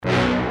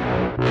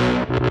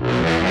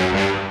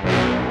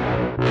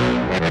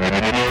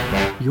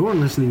You're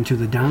listening to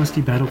the Dynasty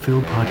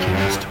Battlefield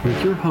podcast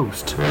with your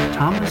hosts,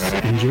 Thomas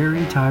and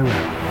Jerry Tyrell.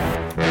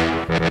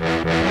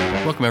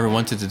 Welcome,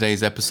 everyone, to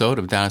today's episode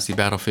of Dynasty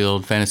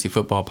Battlefield Fantasy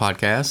Football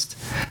Podcast.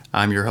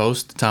 I'm your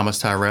host, Thomas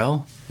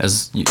Tyrell.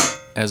 As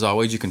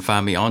always, you can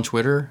find me on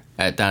Twitter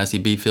at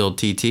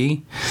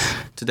DynastyBfieldTT.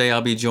 Today,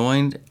 I'll be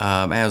joined,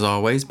 as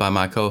always, by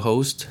my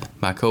co-host,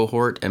 my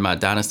cohort, and my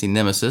Dynasty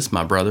nemesis,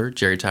 my brother,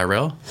 Jerry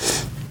Tyrell.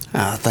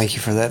 Thank you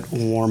for that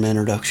warm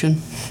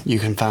introduction. You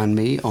can find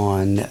me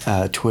on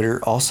Twitter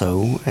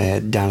also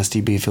at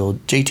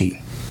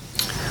DynastyBfieldJT.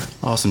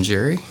 Awesome,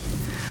 Jerry.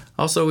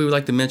 Also, we would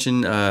like to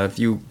mention, if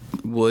you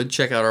would,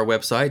 check out our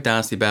website,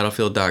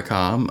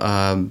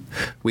 dynastybattlefield.com.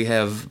 We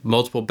have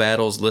multiple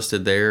battles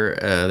listed there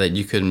that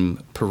you can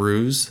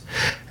peruse,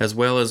 as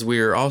well as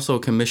we are also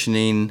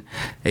commissioning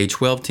a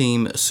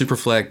 12-team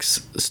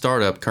Superflex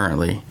startup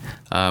currently.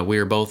 We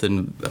are both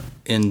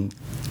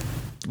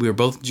We were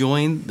both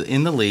joined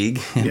in the league.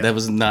 Yeah. That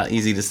was not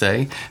easy to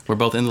say. We're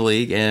both in the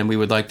league, and we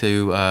would like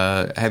to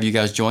have you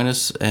guys join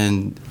us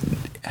and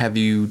have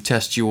you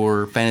test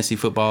your fantasy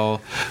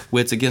football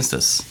wits against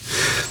us.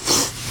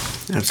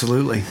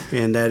 Absolutely.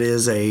 And that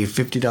is a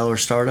 $50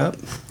 startup?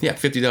 Yeah,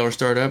 $50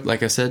 startup.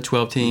 Like I said,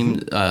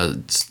 12-team,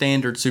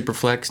 standard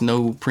Superflex,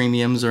 no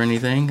premiums or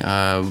anything,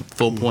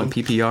 full point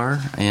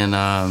PPR.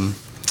 And,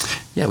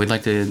 we'd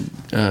like to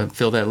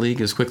fill that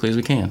league as quickly as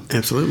we can.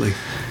 Absolutely.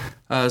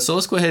 So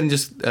let's go ahead and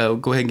just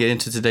go ahead and get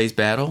into today's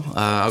battle.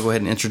 I'll go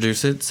ahead and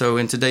introduce it. So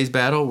in today's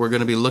battle, we're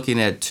going to be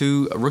looking at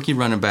two rookie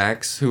running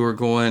backs who are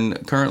going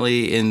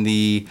currently in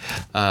the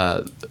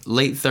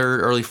late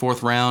third, early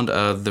fourth round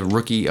of the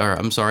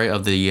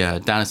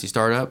Dynasty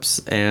startups,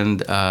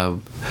 and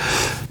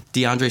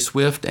DeAndre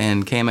Swift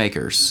and Cam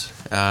Akers.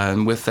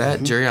 And with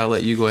that, Jerry, I'll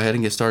let you go ahead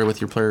and get started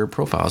with your player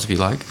profiles if you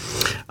like.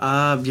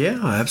 Yeah,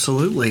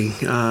 absolutely.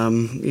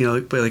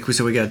 Like we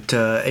said, we got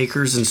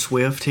Akers and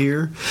Swift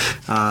here.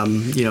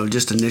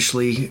 Just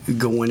initially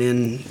going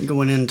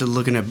into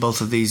looking at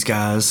both of these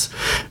guys,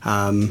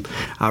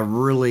 I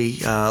really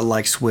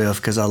like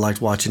Swift because I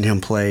liked watching him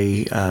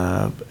play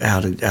out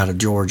of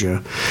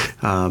Georgia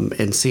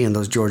and seeing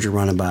those Georgia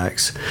running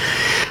backs.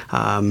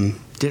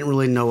 Didn't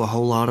really know a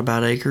whole lot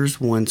about Akers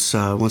once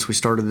we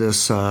started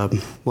this. I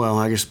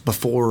guess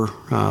before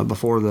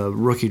the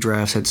rookie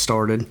drafts had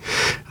started.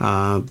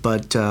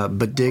 But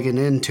digging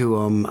into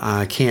them,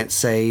 I can't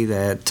say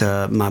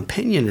that my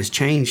opinion has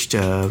changed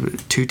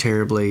too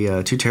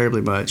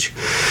terribly much.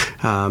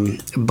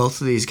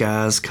 Both of these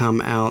guys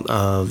come out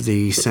of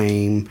the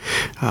same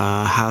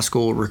high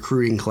school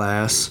recruiting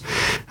class.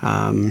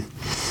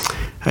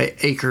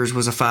 Akers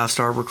was a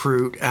 5-star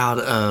recruit out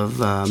of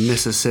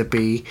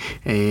Mississippi,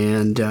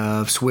 and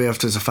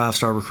Swift is a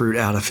 5-star recruit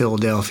out of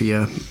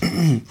Philadelphia.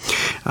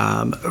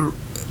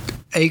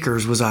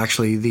 Akers was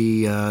actually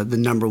the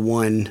number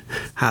one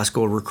high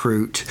school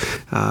recruit,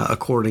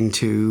 according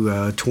to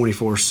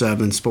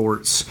 24/7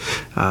 Sports,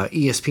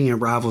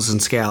 ESPN Rivals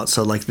and Scouts.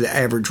 So, like the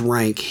average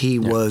rank, he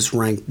was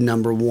ranked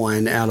number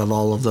one out of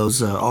all of those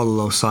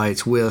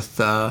sites, with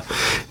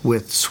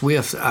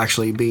Swift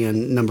actually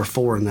being number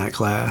 4 in that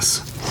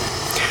class.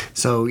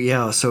 So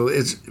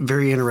it's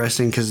very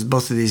interesting because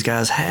both of these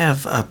guys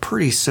have a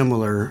pretty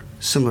similar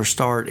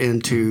start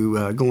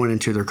into going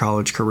into their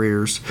college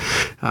careers.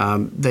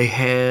 They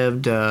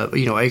had,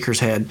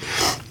 Akers had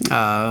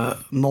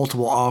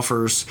multiple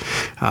offers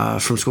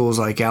from schools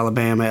like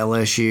Alabama,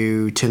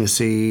 LSU,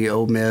 Tennessee,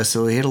 Ole Miss.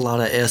 So he had a lot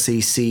of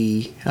SEC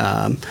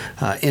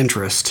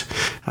interest.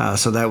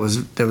 So that was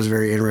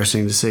very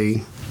interesting to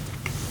see.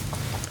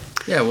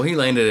 Yeah, well, he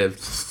landed at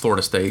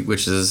Florida State,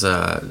 which is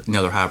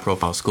another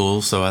high-profile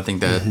school. So I think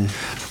that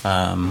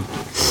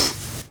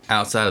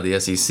outside of the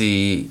SEC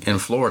in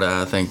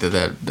Florida, I think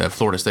that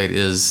Florida State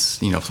is,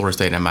 Florida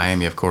State and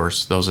Miami, of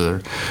course. Those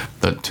are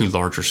the two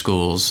larger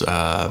schools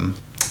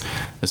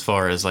as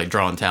far as like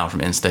drawing talent from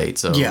in-state.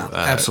 So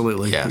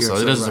absolutely. Yeah, so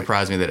it doesn't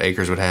surprise me that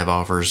Akers would have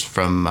offers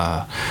from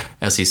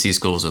SEC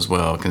schools as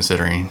well,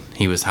 considering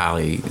he was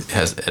highly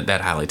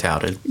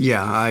touted.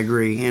 Yeah, I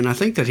agree, and I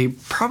think that he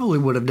probably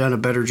would have done a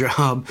better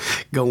job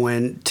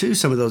going to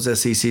some of those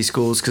SEC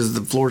schools because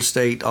the Florida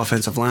State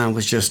offensive line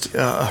was just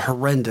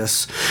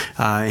horrendous.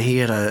 He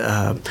had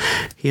an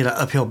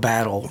uphill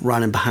battle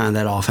running behind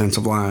that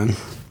offensive line.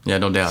 Yeah,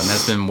 no doubt. And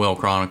that's been well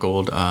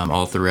chronicled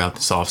all throughout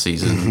this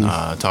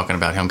offseason, talking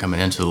about him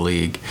coming into the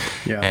league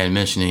and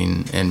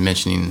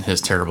mentioning his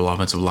terrible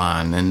offensive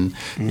line. And,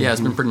 it's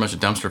been pretty much a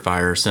dumpster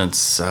fire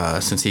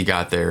since he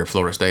got there at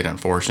Florida State,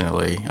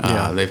 unfortunately.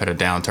 They've had a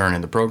downturn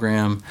in the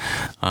program,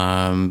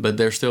 but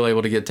they're still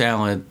able to get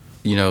talent.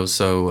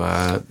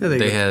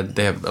 They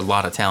have a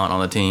lot of talent on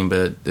the team,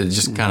 but it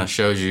just kind of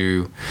shows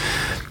you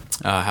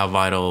how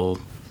vital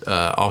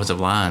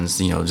offensive lines,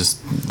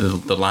 just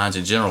the lines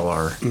in general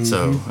are.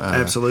 So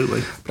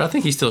absolutely. But I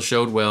think he still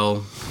showed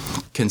well,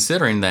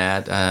 considering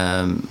that.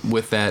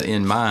 With that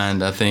in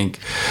mind, I think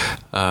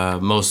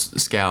most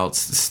scouts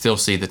still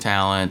see the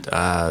talent,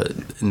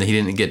 and he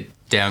didn't get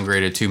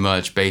downgraded too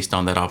much based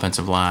on that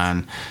offensive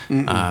line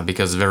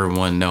because of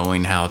everyone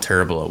knowing how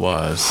terrible it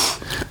was.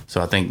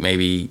 So I think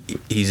maybe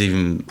he's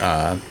even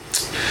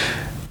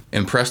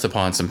impressed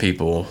upon some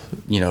people,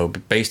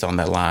 based on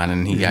that line,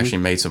 and he actually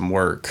made some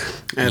work.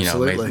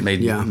 Absolutely.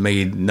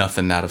 Made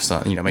nothing out of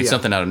something. Made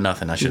something out of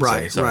nothing, I should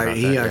say. Right.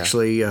 He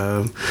actually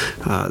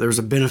there was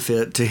a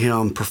benefit to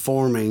him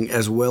performing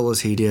as well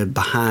as he did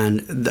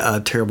behind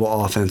a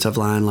terrible offensive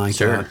line like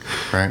that.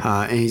 Right.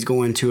 And he's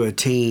going to a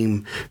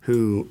team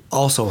who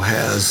also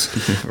has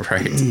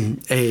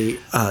a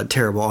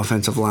terrible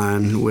offensive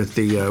line with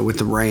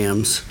the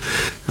Rams.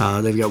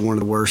 They've got one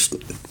of the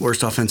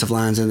worst offensive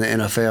lines in the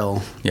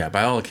NFL. Yeah,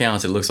 by all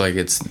accounts, it looks like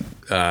it's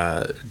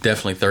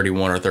definitely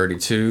 31 or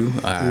 32.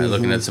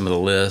 Looking at some of the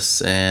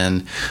lists,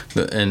 and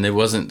it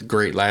wasn't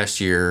great last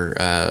year,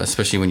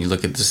 especially when you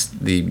look at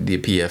the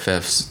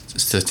PFF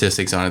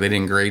statistics on it. They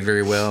didn't grade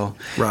very well,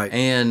 right?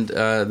 And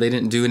they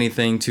didn't do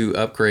anything to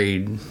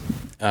upgrade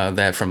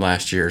that from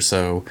last year.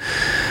 So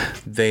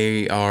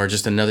they are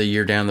just another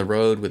year down the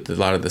road with a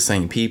lot of the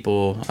same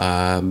people.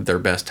 Their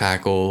best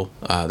tackle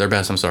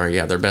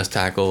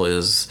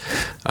is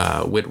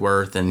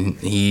Whitworth, and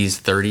he's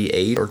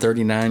 38 or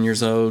 39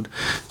 years old.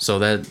 So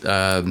that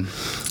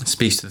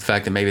speaks to the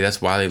fact that maybe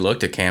that's why they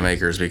looked at Cam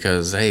Akers,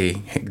 because,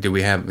 hey,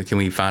 can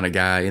we find a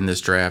guy in this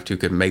draft who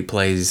could make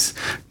plays,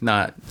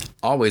 not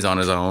always on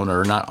his own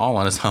or not all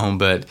on his own,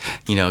 but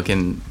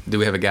do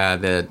we have a guy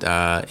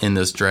that in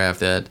this draft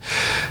that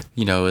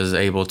is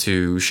able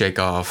to shake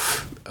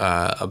off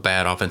a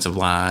bad offensive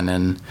line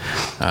and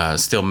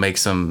still make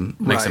some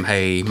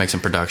hay, make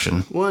some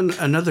production.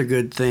 Another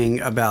good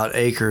thing about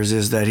Akers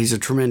is that he's a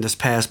tremendous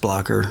pass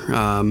blocker.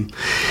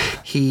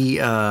 He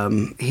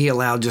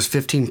allowed just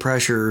 15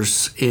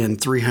 pressures in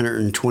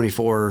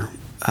 324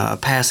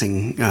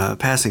 passing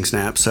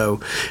snaps.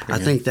 So I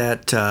think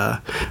that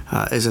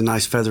is a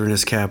nice feather in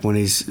his cap when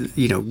he's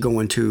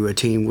going to a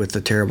team with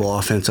a terrible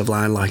offensive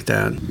line like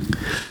that.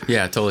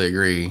 Yeah, I totally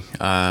agree.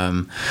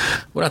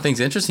 What I think is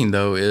interesting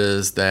though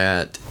is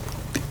that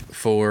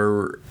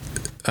for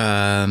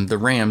the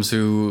Rams,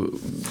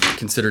 who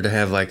consider to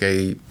have like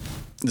a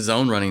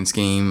zone running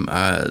scheme,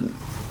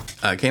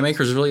 Cam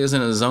Akers really isn't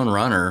a zone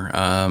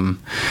runner,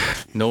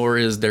 nor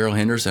is Darrell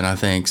Henderson, I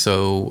think.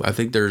 So I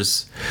think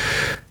there's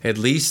at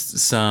least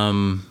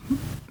some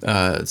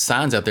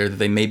signs out there that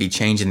they may be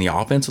changing the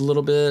offense a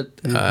little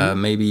bit,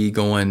 maybe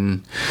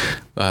going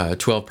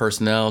 12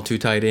 personnel, 2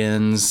 tight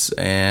ends,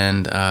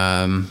 and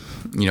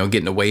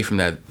getting away from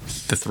that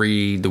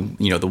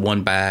the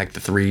one back,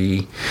 the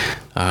 3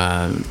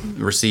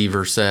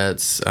 receiver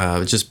sets,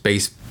 just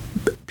based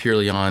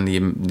purely on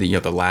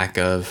the lack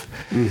of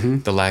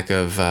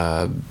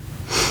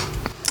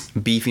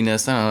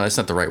beefiness. I don't know, that's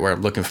not the right word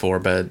I'm looking for,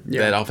 but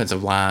that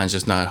offensive line is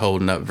just not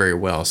holding up very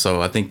well.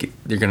 So I think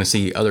you're going to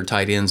see other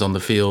tight ends on the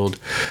field.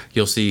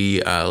 You'll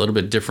see a little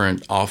bit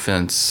different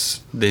offense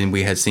than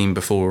we had seen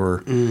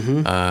before.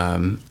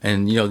 And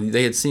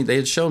they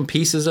had shown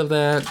pieces of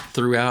that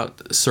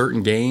throughout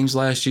certain games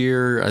last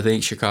year. I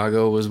think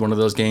Chicago was one of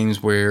those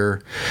games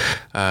where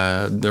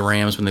the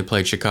Rams, when they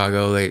played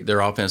Chicago, their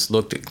offense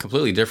looked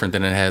completely different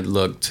than it had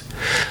looked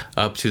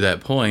up to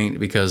that point,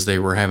 because they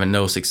were having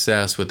no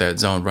success with that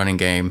zone running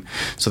game.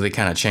 So they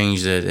kind of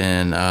changed it,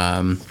 and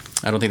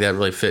I don't think that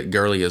really fit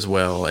Gurley as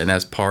well, and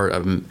that's part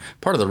of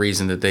the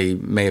reason that they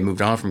may have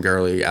moved on from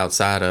Gurley,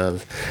 outside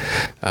of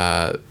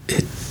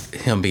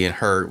him being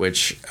hurt,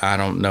 which I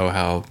don't know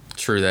how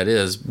true that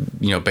is,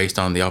 based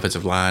on the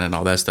offensive line and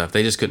all that stuff.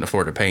 They just couldn't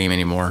afford to pay him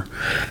anymore.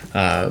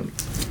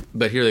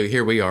 But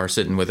here we are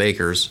sitting with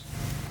Akers.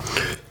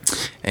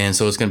 And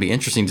so it's going to be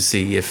interesting to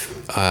see if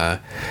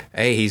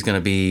he's going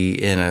to be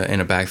in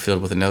a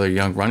backfield with another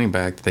young running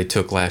back that they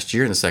took last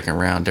year in the second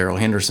round, Darrell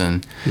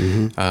Henderson.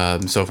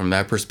 So from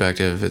that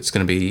perspective, it's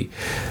going to be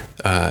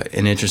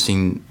an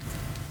interesting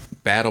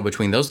battle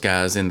between those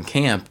guys in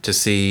camp to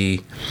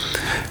see,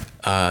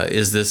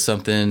 is this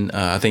something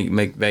I think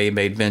McVay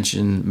made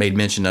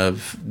mention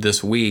of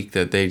this week,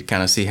 that they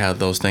kind of see how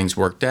those things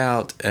worked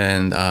out,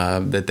 and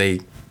that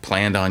they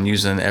planned on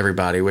using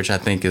everybody, which I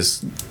think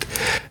is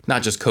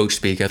not just coach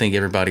speak. I think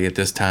everybody at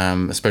this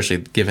time, especially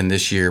given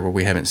this year where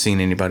we haven't seen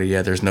anybody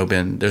yet, there's not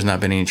been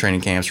any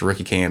training camps or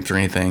rookie camps or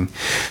anything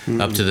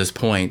up to this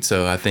point.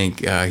 So I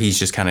think he's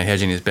just kind of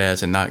hedging his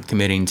bets and not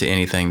committing to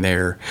anything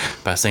there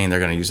by saying they're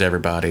going to use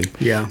everybody.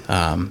 Yeah.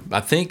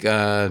 I think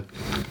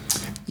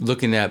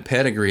looking at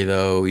pedigree,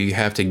 though, you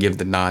have to give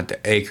the nod to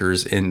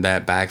Akers in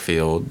that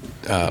backfield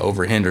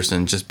over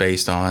Henderson, just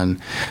based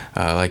on,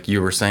 like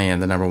you were saying,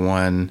 the number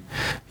one,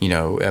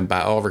 and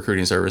by all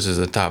recruiting services,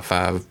 a top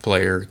 5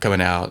 player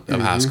coming out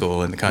of high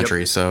school in the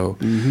country. So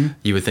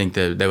you would think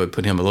that would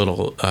put him a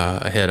little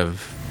ahead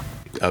of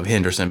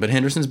Henderson. But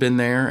Henderson's been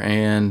there,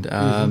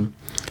 and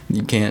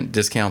you can't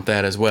discount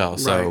that as well.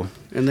 So. Right.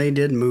 And they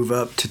did move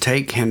up to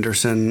take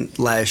Henderson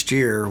last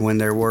year when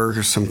there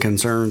were some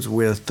concerns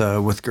with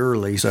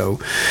Gurley. So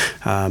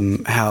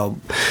how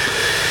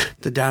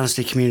the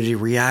Dynasty community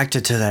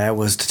reacted to that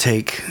was to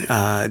take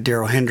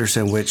Darrell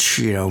Henderson, which,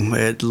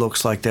 it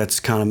looks like that's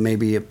kind of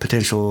maybe a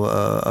potential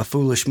a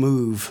foolish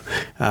move.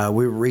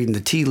 We were reading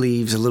the tea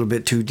leaves a little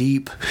bit too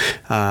deep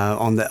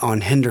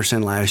on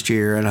Henderson last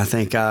year, and I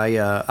think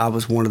I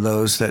was one of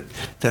those that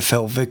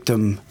fell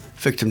victim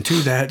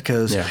to that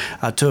because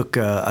I took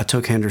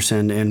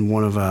Henderson in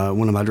one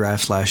of my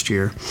drafts last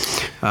year.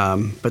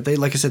 But they,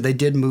 like I said, they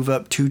did move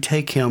up to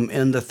take him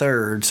in the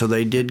third, so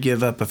they did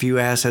give up a few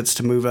assets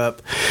to move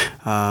up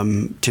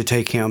to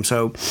take him.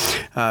 So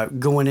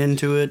going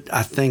into it,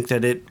 I think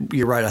that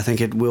you're right. I think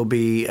it will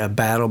be a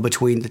battle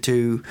between the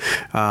two.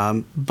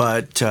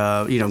 But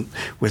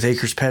with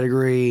Akers'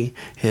 pedigree,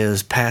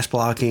 his pass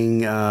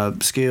blocking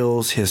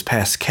skills, his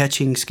pass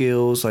catching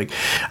skills, I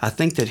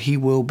think that he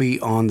will be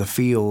on the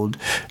field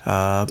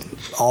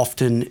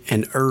often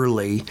and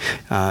early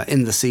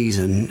in the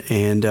season,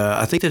 and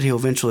I think that he'll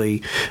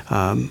eventually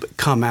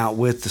come out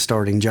with the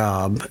starting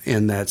job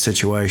in that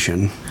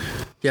situation.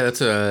 Yeah,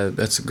 that's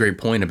a great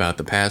point about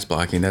the pass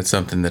blocking. That's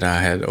something that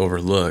I had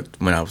overlooked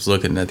when I was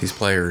looking at these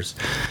players,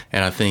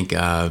 and I think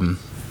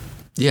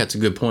it's a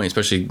good point,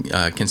 especially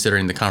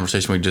considering the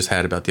conversation we just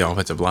had about the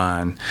offensive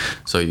line.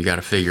 So you got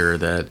to figure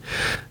that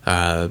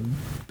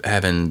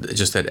having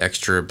just that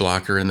extra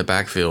blocker in the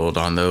backfield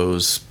on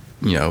those,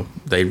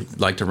 they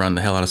like to run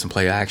the hell out of some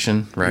play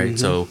action, right?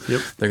 So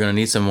they're going to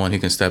need someone who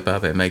can step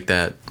up and make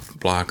that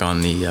block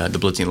on the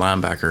blitzing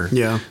linebacker.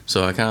 Yeah.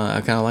 So I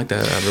kind of like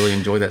that. I really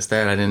enjoyed that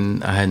stat. I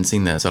hadn't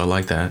seen that, so I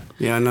like that.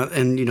 Yeah,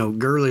 and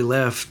Gurley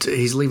left.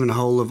 He's leaving a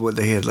hole of what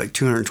they had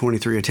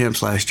 223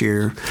 attempts last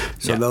year.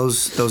 So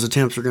those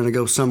attempts are going to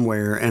go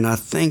somewhere, and I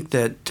think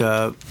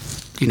that.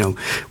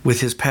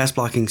 With his pass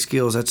blocking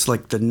skills, that's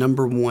the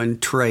number one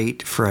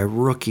trait for a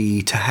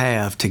rookie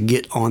to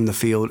get on the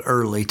field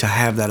early, to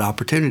have that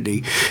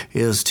opportunity,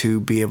 is to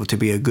be able to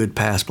be a good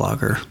pass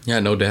blocker. Yeah,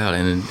 no doubt.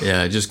 And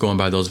just going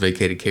by those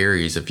vacated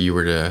carries, if you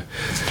were to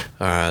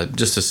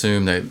just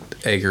assume that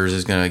Akers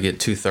is going to get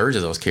 2/3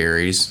 of those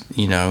carries,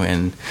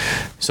 and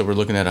so we're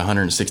looking at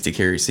 160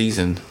 carry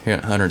season,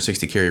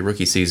 160 carry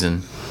rookie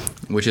season,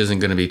 which isn't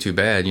going to be too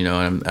bad,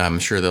 and I'm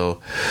sure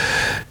they'll,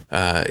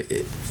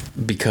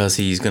 because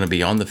he's going to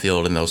be on the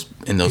field in those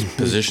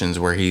positions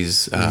where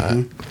he's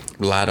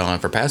relied on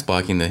for pass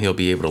blocking, that he'll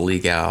be able to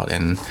leak out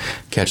and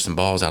catch some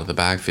balls out of the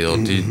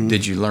backfield.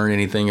 Did you learn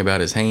anything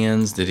about his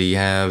hands?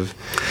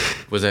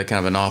 Was that kind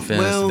of an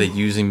offense? Did they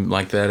use him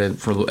like that at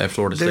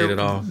Florida State at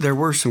all? There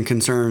were some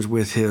concerns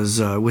with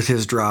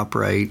his drop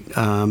rate.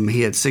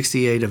 He had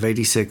 68 of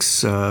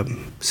 86,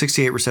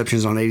 68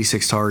 receptions on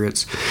 86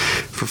 targets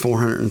for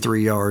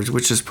 403 yards,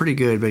 which is pretty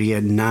good. But he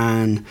had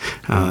nine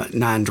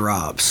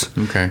drops.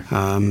 Okay.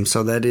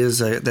 So that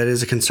is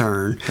a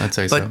concern. I'd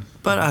say so.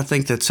 But I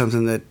think that's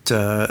something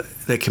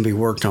that can be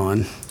worked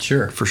on.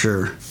 Sure. For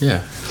sure.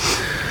 Yeah.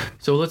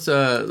 So let's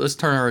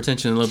turn our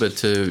attention a little bit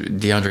to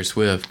DeAndre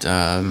Swift,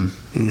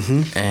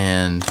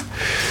 and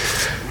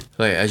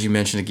as you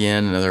mentioned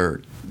again,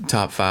 another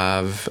top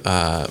 5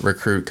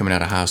 recruit coming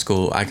out of high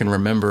school. I can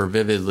remember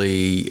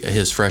vividly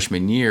his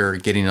freshman year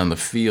getting on the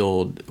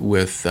field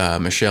with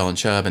Michelle and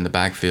Chubb in the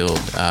backfield.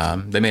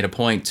 They made a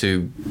point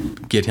to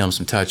get him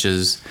some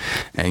touches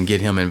and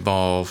get him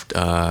involved,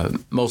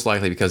 most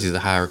likely because he's a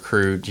high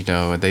recruit,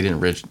 and they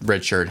didn't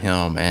redshirt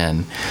him,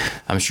 and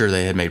I'm sure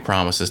they had made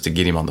promises to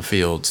get him on the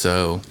field.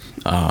 So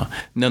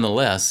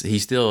nonetheless, he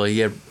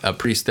had a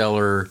pretty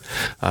stellar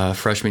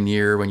freshman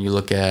year when you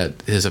look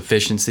at his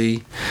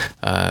efficiency.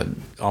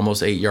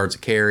 Almost 8 yards a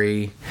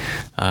carry,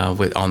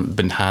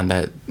 behind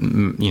that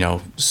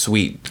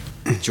sweet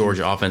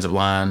Georgia offensive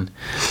line,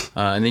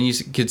 and then you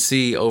could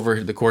see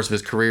over the course of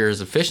his career his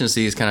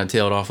efficiency has kind of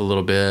tailed off a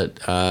little bit,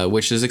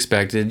 which is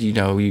expected.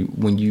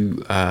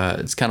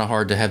 It's kind of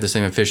hard to have the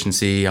same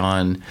efficiency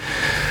on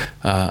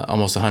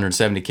almost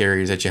 170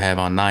 carries that you have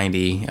on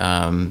 90.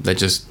 That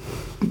just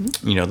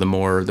the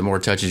more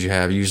touches you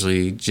have,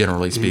 usually,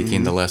 generally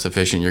speaking, the less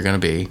efficient you're going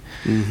to be.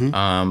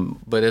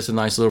 But it's a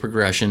nice little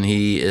progression.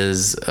 He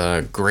is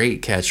a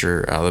great catcher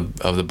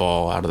of the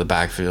ball out of the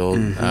backfield.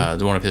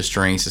 One of his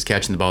strengths is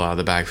catching the ball out of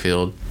the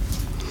backfield.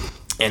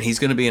 And he's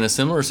going to be in a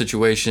similar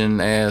situation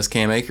as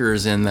Cam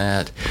Akers in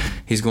that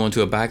he's going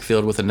to a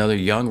backfield with another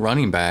young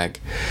running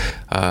back,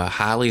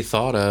 highly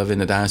thought of in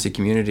the Dynasty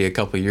community a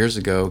couple of years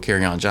ago,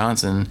 Kerryon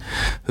Johnson,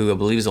 who I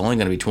believe is only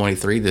going to be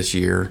 23 this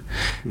year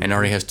and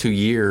already has 2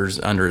 years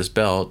under his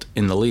belt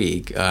in the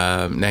league.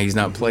 Now, he's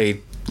not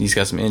played. He's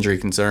got some injury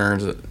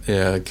concerns.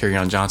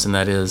 Kerryon Johnson,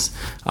 that is.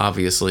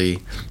 Obviously,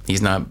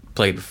 he's not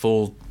played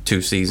full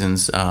 2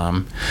 seasons.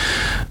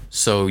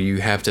 So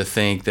you have to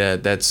think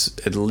that that's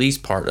at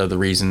least part of the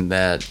reason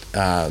that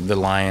the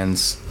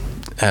Lions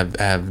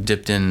have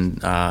dipped in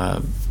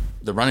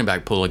the running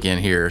back pool again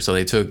here. So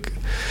they took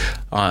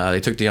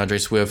DeAndre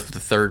Swift, the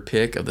 3rd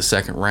pick of the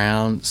 2nd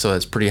round. So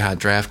that's pretty high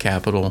draft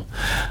capital.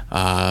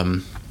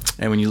 And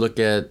when you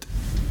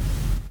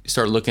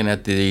start looking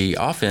at the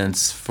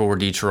offense for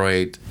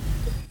Detroit,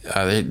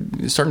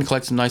 they're starting to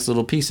collect some nice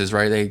little pieces,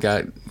 right? They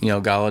got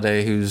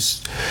Galladay,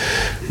 who's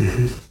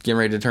getting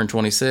ready to turn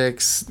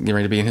 26, getting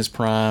ready to be in his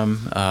prime.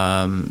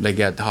 They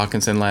got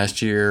Hawkinson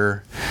last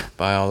year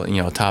by all,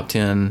 top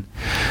 10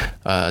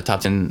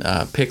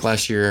 pick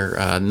last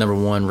year. Number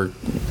one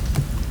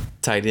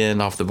tight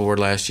end off the board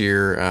last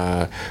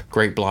year.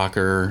 Great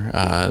blocker.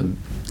 A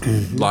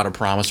lot of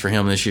promise for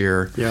him this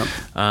year. Yep.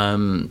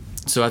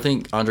 So I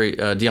think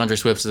DeAndre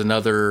Swift is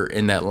another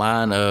in that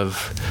line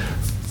of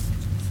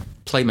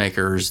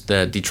playmakers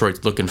that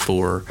Detroit's looking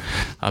for.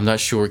 I'm not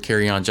sure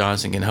Kerryon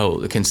Johnson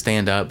can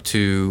stand up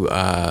to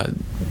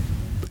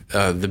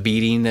the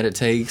beating that it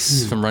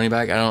takes from running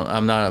back.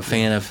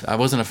 I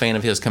wasn't a fan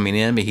of his coming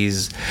in, but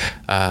he's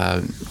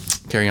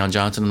Kerryon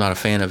Johnson. I'm not a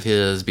fan of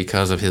his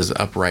because of his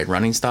upright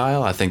running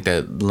style. I think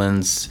that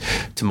lends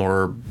to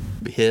more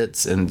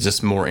hits and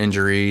just more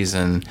injuries,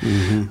 and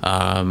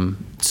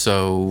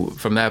so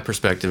from that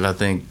perspective, I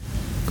think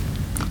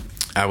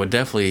I would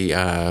definitely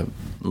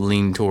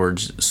lean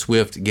towards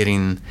Swift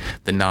getting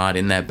the nod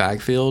in that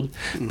backfield.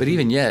 But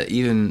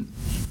even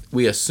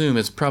we assume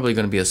it's probably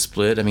going to be a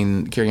split. I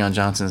mean, Kerryon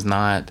Johnson's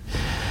not.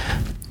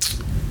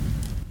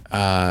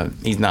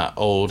 He's not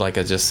old, like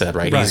I just said,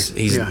 right?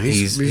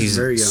 He's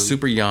very young.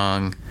 Super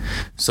young.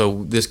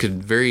 So this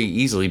could very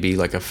easily be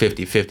like a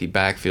 50-50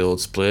 backfield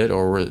split,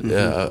 or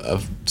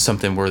of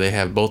something where they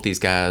have both these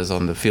guys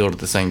on the field at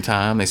the same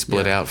time. They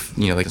split out.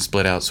 They can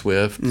split out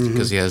Swift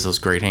because he has those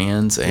great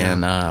hands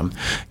and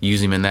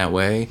use him in that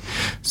way.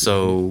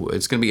 So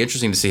it's going to be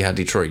interesting to see how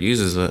Detroit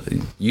uses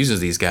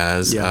these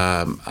guys.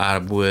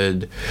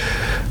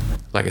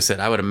 Like I said,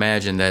 I would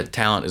imagine that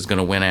talent is going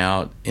to win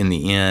out in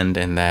the end,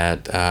 and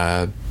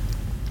that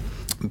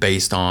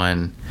based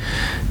on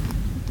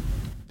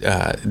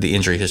the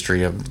injury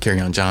history of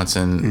Kerryon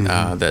Johnson,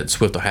 that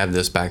Swift will have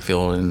this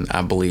backfield, and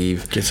I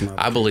believe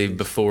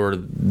before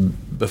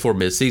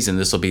midseason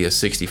this will be a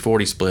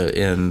 60-40 split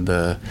in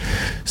the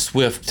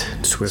Swift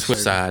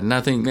side. And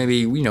I think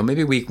maybe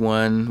week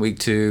 1, week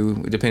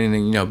 2,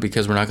 depending on,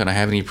 because we're not going to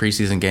have any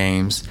preseason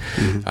games,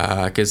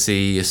 I could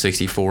see a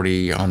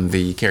 60-40 on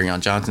the Kerryon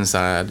Johnson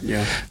side.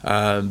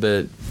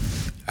 But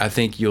I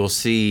think you'll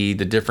see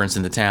the difference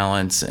in the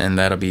talents, and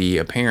that'll be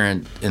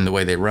apparent in the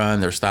way they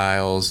run, their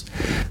styles,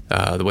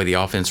 the way the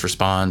offense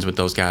responds with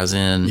those guys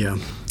in. Yeah.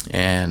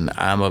 And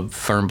I'm a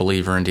firm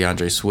believer in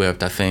DeAndre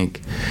Swift. I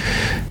think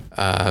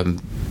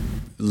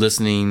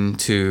listening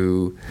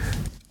to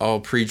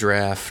all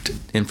pre-draft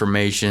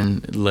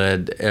information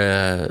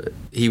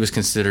he was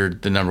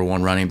considered the number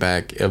one running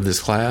back of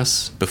this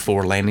class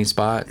before landing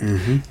spot.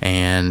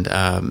 And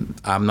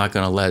I'm not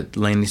going to let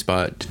landing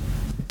spot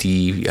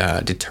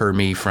deter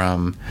me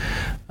from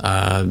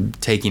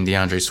taking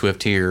DeAndre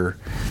Swift here,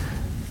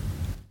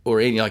 or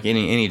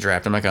any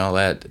draft. I'm not going to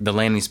let the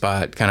landing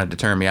spot kind of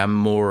deter me. I'm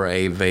more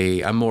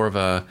of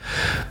a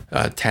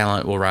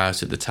talent will rise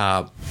to the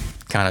top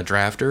kind of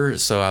drafter.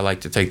 So I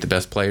like to take the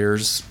best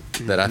players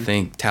that I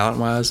think talent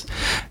wise,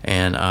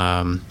 and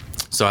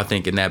so I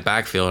think in that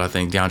backfield, I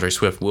think DeAndre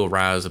Swift will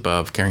rise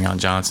above Kerryon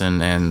Johnson,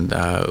 and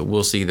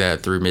we'll see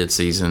that through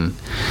midseason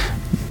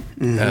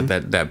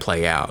that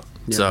play out.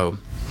 Yeah. So.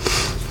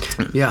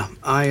 Yeah,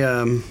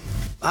 I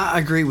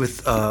agree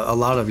with a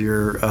lot of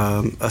your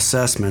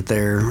assessment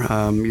there.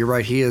 You're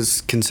right. He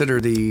is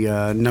considered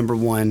the number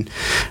one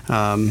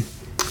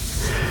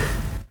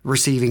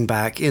receiving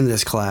back in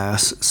this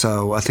class,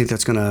 so I think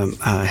that's going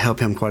to help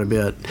him quite a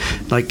bit.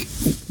 Like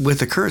with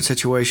the current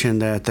situation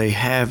that they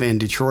have in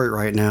Detroit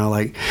right now,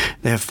 like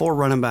they have 4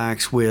 running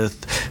backs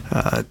with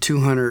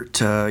 200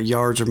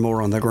 yards or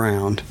more on the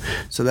ground.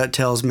 So that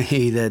tells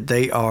me that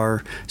they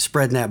are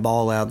spreading that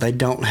ball out. They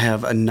don't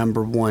have a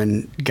number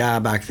one guy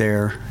back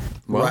there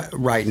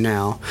right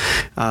now.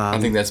 I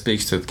think that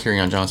speaks to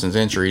Kerryon Johnson's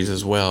injuries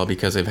as well,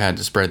 because they've had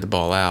to spread the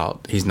ball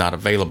out. He's not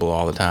available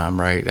all the time,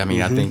 right? I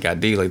mean, I think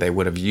ideally they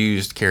would have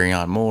used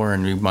Kerryon more,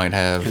 and we might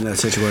have in that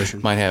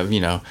situation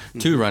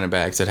 2 running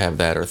backs that have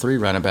that, or 3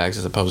 running backs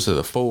as opposed to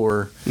the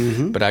 4.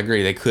 But I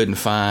agree, they couldn't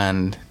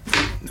find.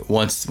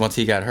 Once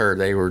he got hurt,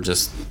 they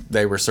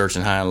were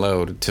searching high and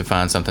low to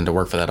find something to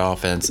work for that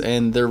offense,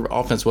 and their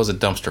offense was a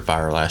dumpster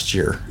fire last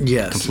year.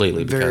 Yes,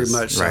 completely, very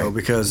much so,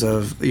 because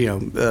of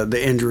the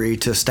injury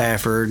to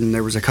Stafford, and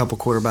there was a couple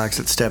quarterbacks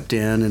that stepped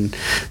in, and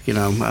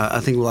I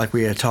think like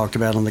we had talked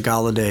about on the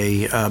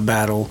Galladay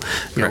battle,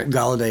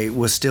 Galladay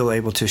was still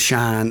able to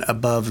shine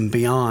above and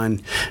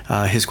beyond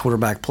his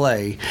quarterback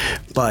play,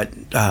 but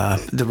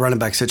the running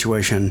back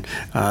situation,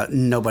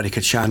 nobody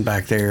could shine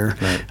back there.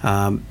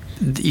 Right.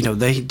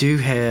 They do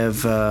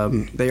have,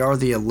 they are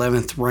the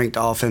 11th ranked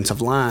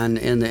offensive line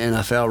in the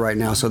NFL right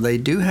now, so they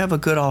do have a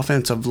good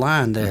offensive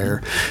line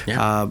there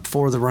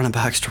for the running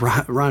backs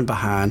to run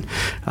behind.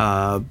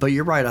 But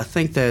you're right. I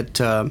think that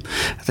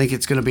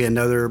it's going to be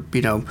another,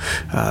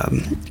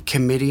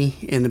 committee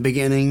in the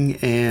beginning,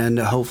 and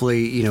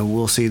hopefully,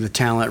 we'll see the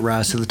talent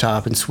rise to the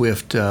top, and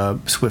Swift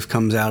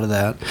comes out of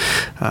that.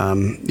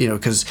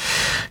 Because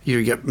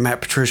you get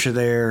Matt Patricia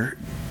there.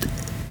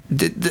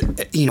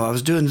 I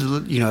was doing,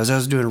 as I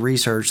was doing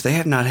research, they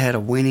have not had a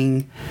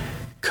winning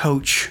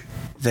coach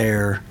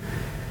there.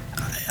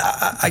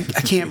 I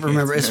can't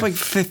remember. It's like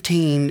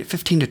 15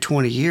 to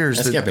 20 years.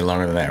 That's got to be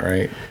longer than that,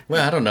 right?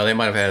 Well, I don't know. They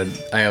might have had.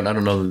 I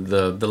don't know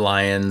the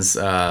Lions.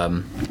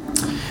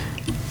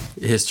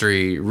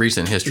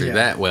 Recent history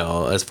that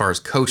well as far as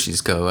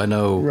coaches go. I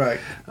know. Right.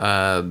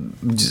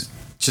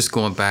 Just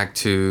going back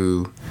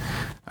to,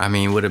 I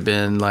mean, would have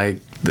been like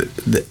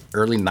the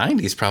early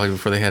 90s probably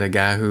before they had a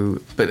guy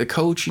but a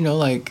coach,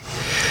 like,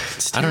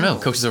 I don't know,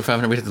 coaches over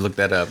 500, we'd have to look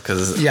that up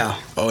because,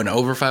 an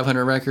over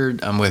 500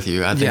 record, I'm with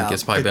you. I think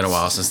it's probably been a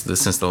while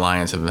since the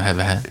Lions have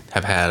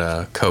had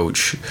a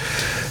coach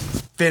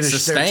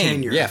finish their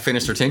tenure. Yeah,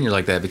 finish their tenure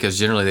like that because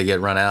generally they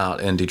get run out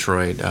in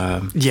Detroit.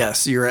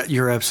 Yes,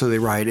 you're absolutely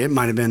right. It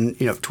might have been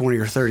 20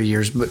 or 30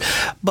 years,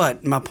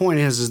 but my point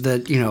is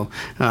that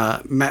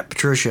Matt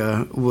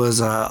Patricia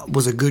was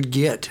a good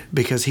get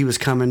because he was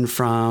coming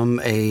from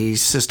a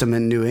system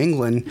in New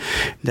England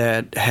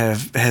that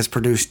has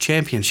produced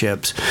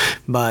championships,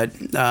 but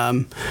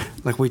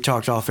like we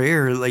talked off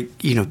air,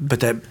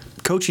 but that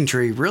coaching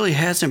tree really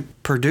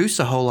hasn't produced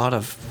a whole lot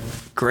of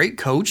great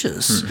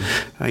coaches.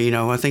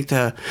 I think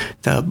the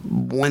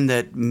one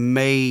that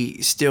may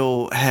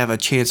still have a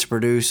chance to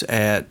produce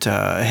at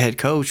head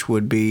coach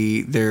would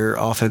be their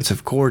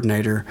offensive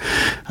coordinator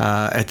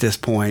at this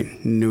point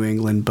in New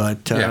England.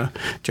 But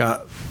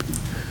Josh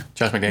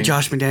McDaniels.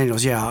 Josh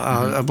McDaniels,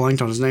 I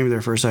blanked on his name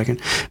there for a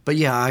second. But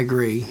yeah, I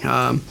agree.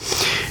 I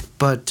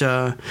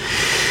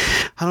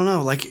don't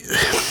know.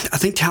 I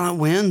think talent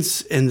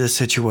wins in this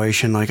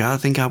situation. I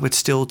think I would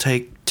still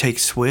take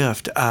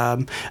Swift.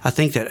 I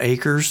think that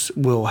Akers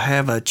will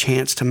have a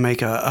chance to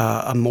make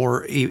a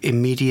more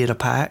immediate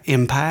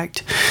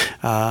impact,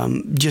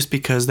 just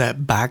because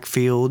that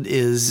backfield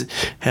is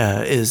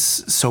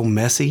so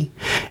messy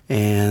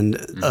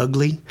and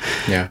ugly.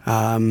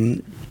 Yeah.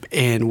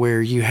 And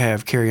where you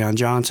have Kerryon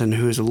Johnson,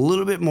 who is a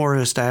little bit more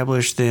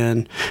established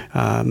than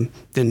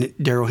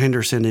Darrell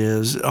Henderson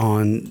is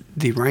on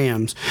the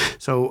Rams.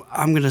 So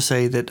I'm going to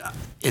say that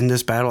in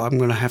this battle, I'm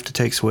going to have to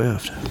take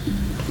Swift.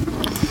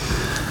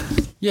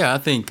 Yeah, I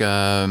think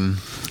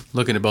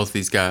looking at both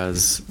these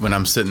guys, when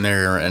I'm sitting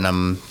there and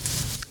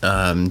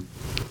I'm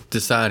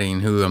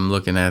deciding who I'm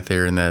looking at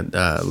there in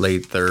that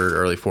late third,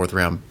 early fourth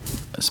round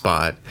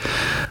spot,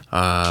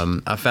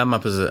 I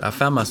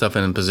found myself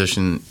in a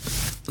position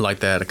like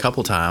that a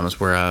couple times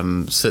where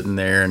I'm sitting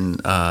there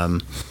and I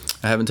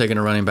haven't taken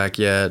a running back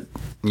yet.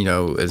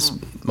 It's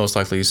most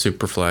likely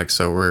super flex,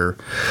 so we're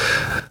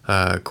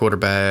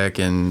quarterback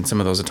and some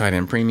of those are tight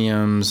end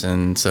premiums,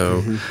 and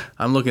so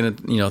I'm looking at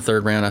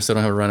third round. I still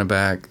don't have a running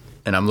back,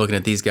 and I'm looking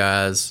at these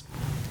guys.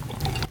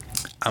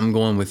 I'm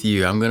going with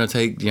you. I'm going to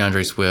take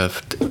DeAndre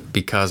Swift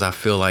because I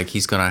feel like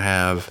he's going to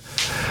have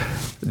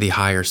the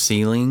higher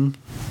ceiling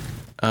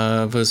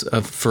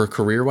for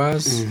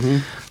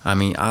career-wise. I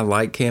mean, I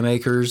like Cam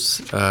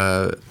Akers.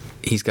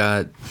 He's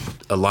got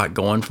a lot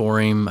going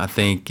for him. I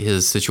think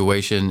his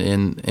situation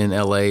in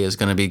LA is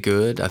going to be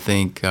good. I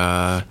think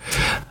I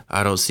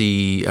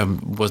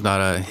was not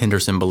a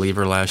Henderson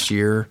believer last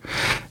year,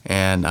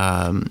 and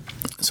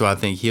so I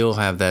think he'll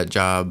have that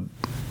job.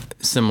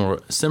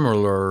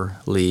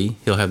 Similarly,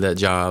 he'll have that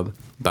job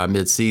by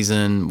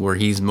mid-season where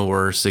he's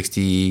more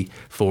 60,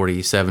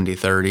 40, 70,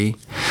 30.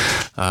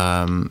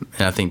 And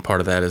I think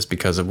part of that is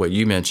because of what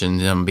you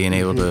mentioned, him being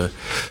able to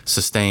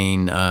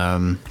sustain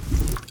a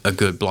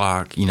good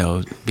block,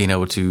 being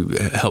able to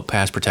help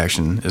pass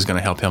protection is going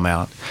to help him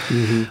out.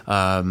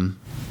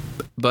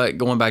 But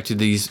going back to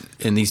these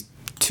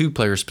two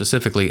players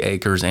specifically,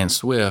 Akers and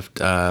Swift,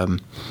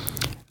 like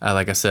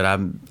I said,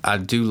 I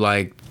do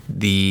like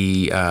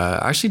I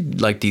actually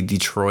like the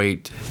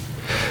Detroit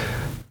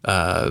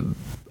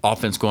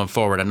offense going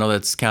forward. I know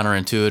that's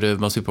counterintuitive.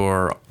 Most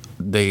people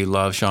they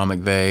love Sean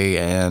McVay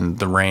and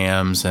the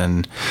Rams,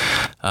 and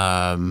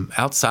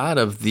outside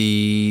of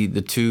the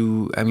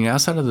two, I mean,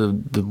 outside of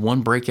the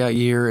one breakout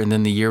year and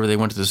then the year where they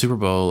went to the Super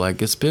Bowl,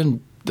 it's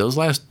been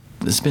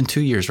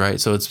 2 years,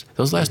 right? So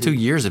those last 2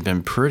 years have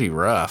been pretty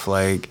rough.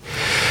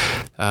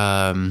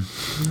 And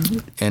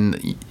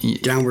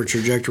downward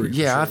trajectory.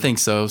 Yeah, sure. I think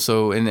so.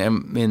 So,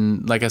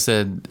 and like I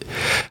said,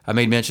 I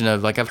made mention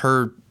of I've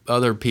heard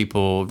other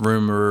people,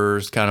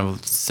 rumors kind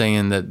of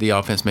saying that the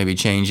offense may be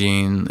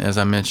changing. As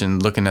I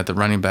mentioned, looking at the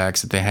running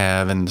backs that they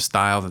have and the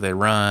style that they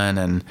run,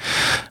 and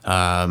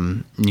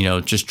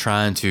just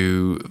trying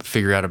to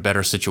figure out a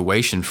better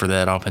situation for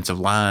that offensive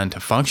line to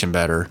function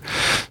better.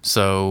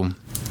 So,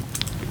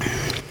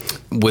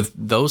 with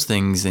those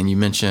things, and you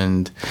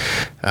mentioned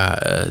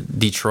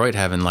Detroit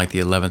having the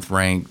 11th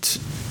ranked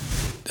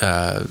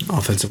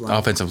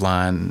offensive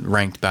line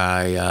ranked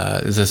by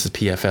is this a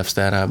PFF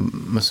stat,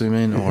 I'm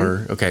assuming?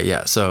 Or okay,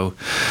 yeah. So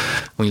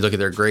when you look at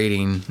their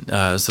grading,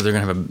 so they're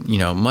gonna have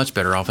a much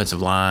better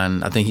offensive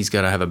line. I think he's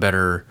got to have a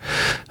better.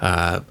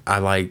 I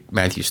like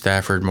Matthew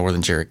Stafford more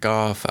than Jared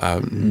Goff.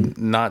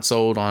 Not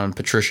sold on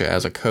Patricia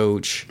as a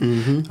coach.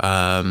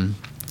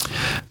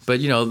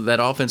 But that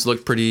offense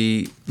looked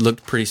pretty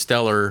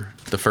stellar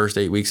the first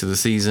 8 weeks of the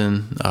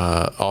season.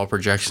 All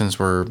projections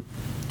were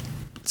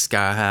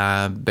sky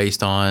high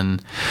based on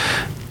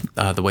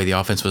the way the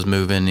offense was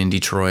moving in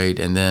Detroit,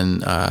 and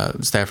then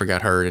Stafford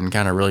got hurt and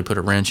kind of really put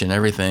a wrench in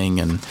everything.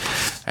 And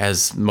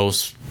as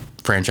most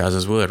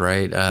franchises would,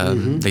 right?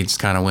 They just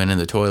kind of went in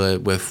the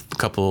toilet with a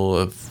couple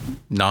of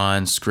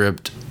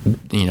nondescript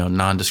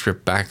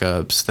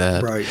backups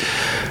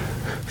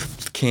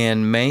that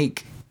can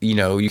make.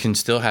 You can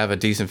still have a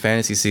decent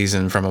fantasy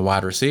season from a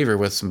wide receiver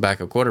with some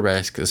backup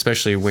quarterbacks,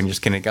 especially when you're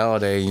Kenny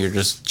Galladay and you're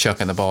just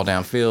chucking the ball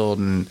downfield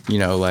and,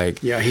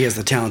 he has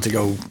the talent to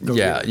go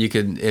yeah, you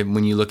could,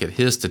 when you look at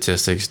his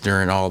statistics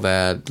during all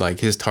that, like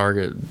his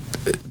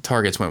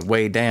targets went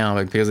way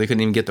down because they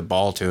couldn't even get the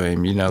ball to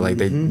him, and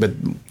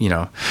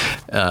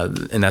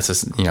that's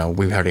just,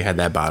 we've already had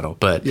that battle.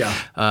 But,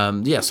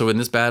 so in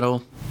this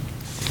battle,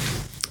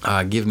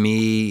 give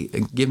me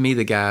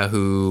the guy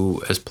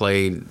who has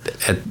played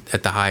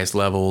at the highest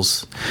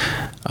levels,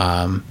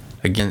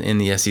 again in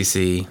the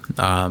SEC.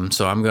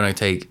 So I'm going to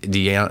take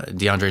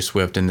DeAndre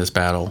Swift in this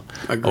battle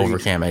over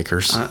Cam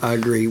Akers. I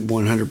agree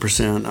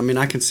 100%. I mean,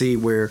 I can see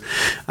where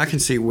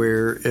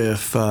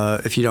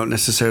if you don't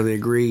necessarily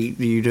agree,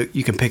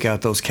 you can pick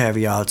out those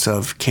caveats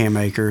of Cam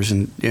Akers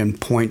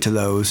and point to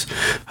those.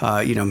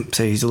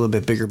 Say he's a little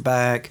bit bigger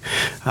back.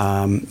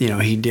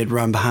 He did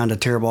run behind a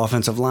terrible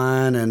offensive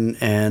line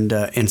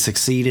and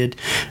succeeded.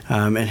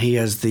 And he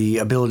has the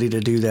ability to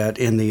do that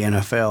in the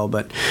NFL.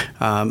 But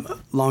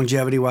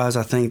longevity-wise,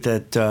 I think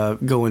that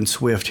going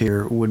Swift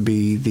here would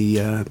be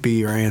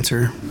your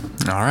answer.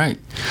 All right.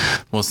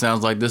 Well, it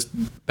sounds like this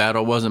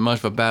battle wasn't much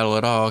of a battle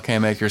at all.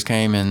 Cam Akers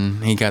came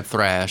and he got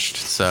thrashed.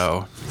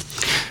 So,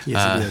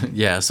 yes, he did.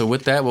 Yeah. So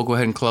with that, we'll go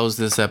ahead and close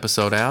this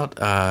episode out.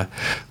 I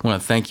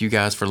want to thank you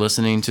guys for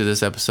listening to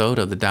this episode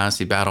of the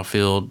Dynasty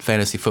Battlefield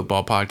Fantasy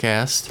Football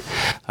Podcast.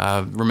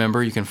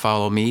 Remember, you can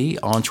follow me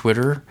on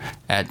Twitter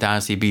at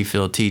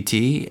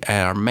DynastyBfieldTT.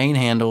 And our main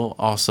handle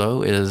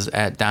also is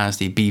at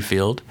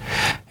DynastyBfield.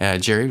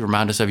 Jerry,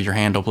 remind us of your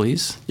handle,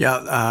 please.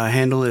 Yeah,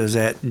 handle is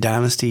at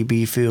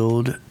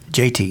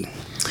DynastyBfieldJT.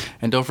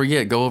 And don't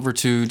forget, go over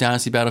to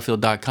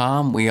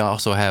dynastybattlefield.com. We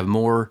also have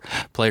more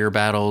player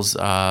battles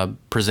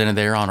presented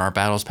there on our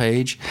battles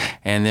page.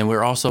 And then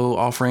we're also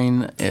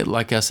offering,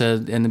 like I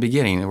said in the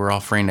beginning, we're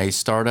offering a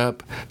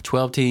startup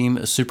 12-team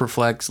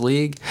Superflex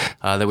League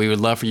that we would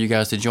love for you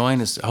guys to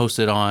join. It's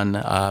hosted on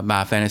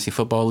My Fantasy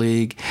Football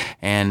League,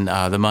 and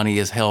the money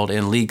is held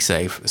in League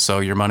Safe, so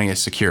your money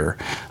is secure.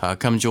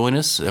 Come join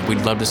us.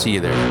 We'd love to see you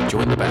there.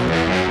 Join the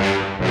battle.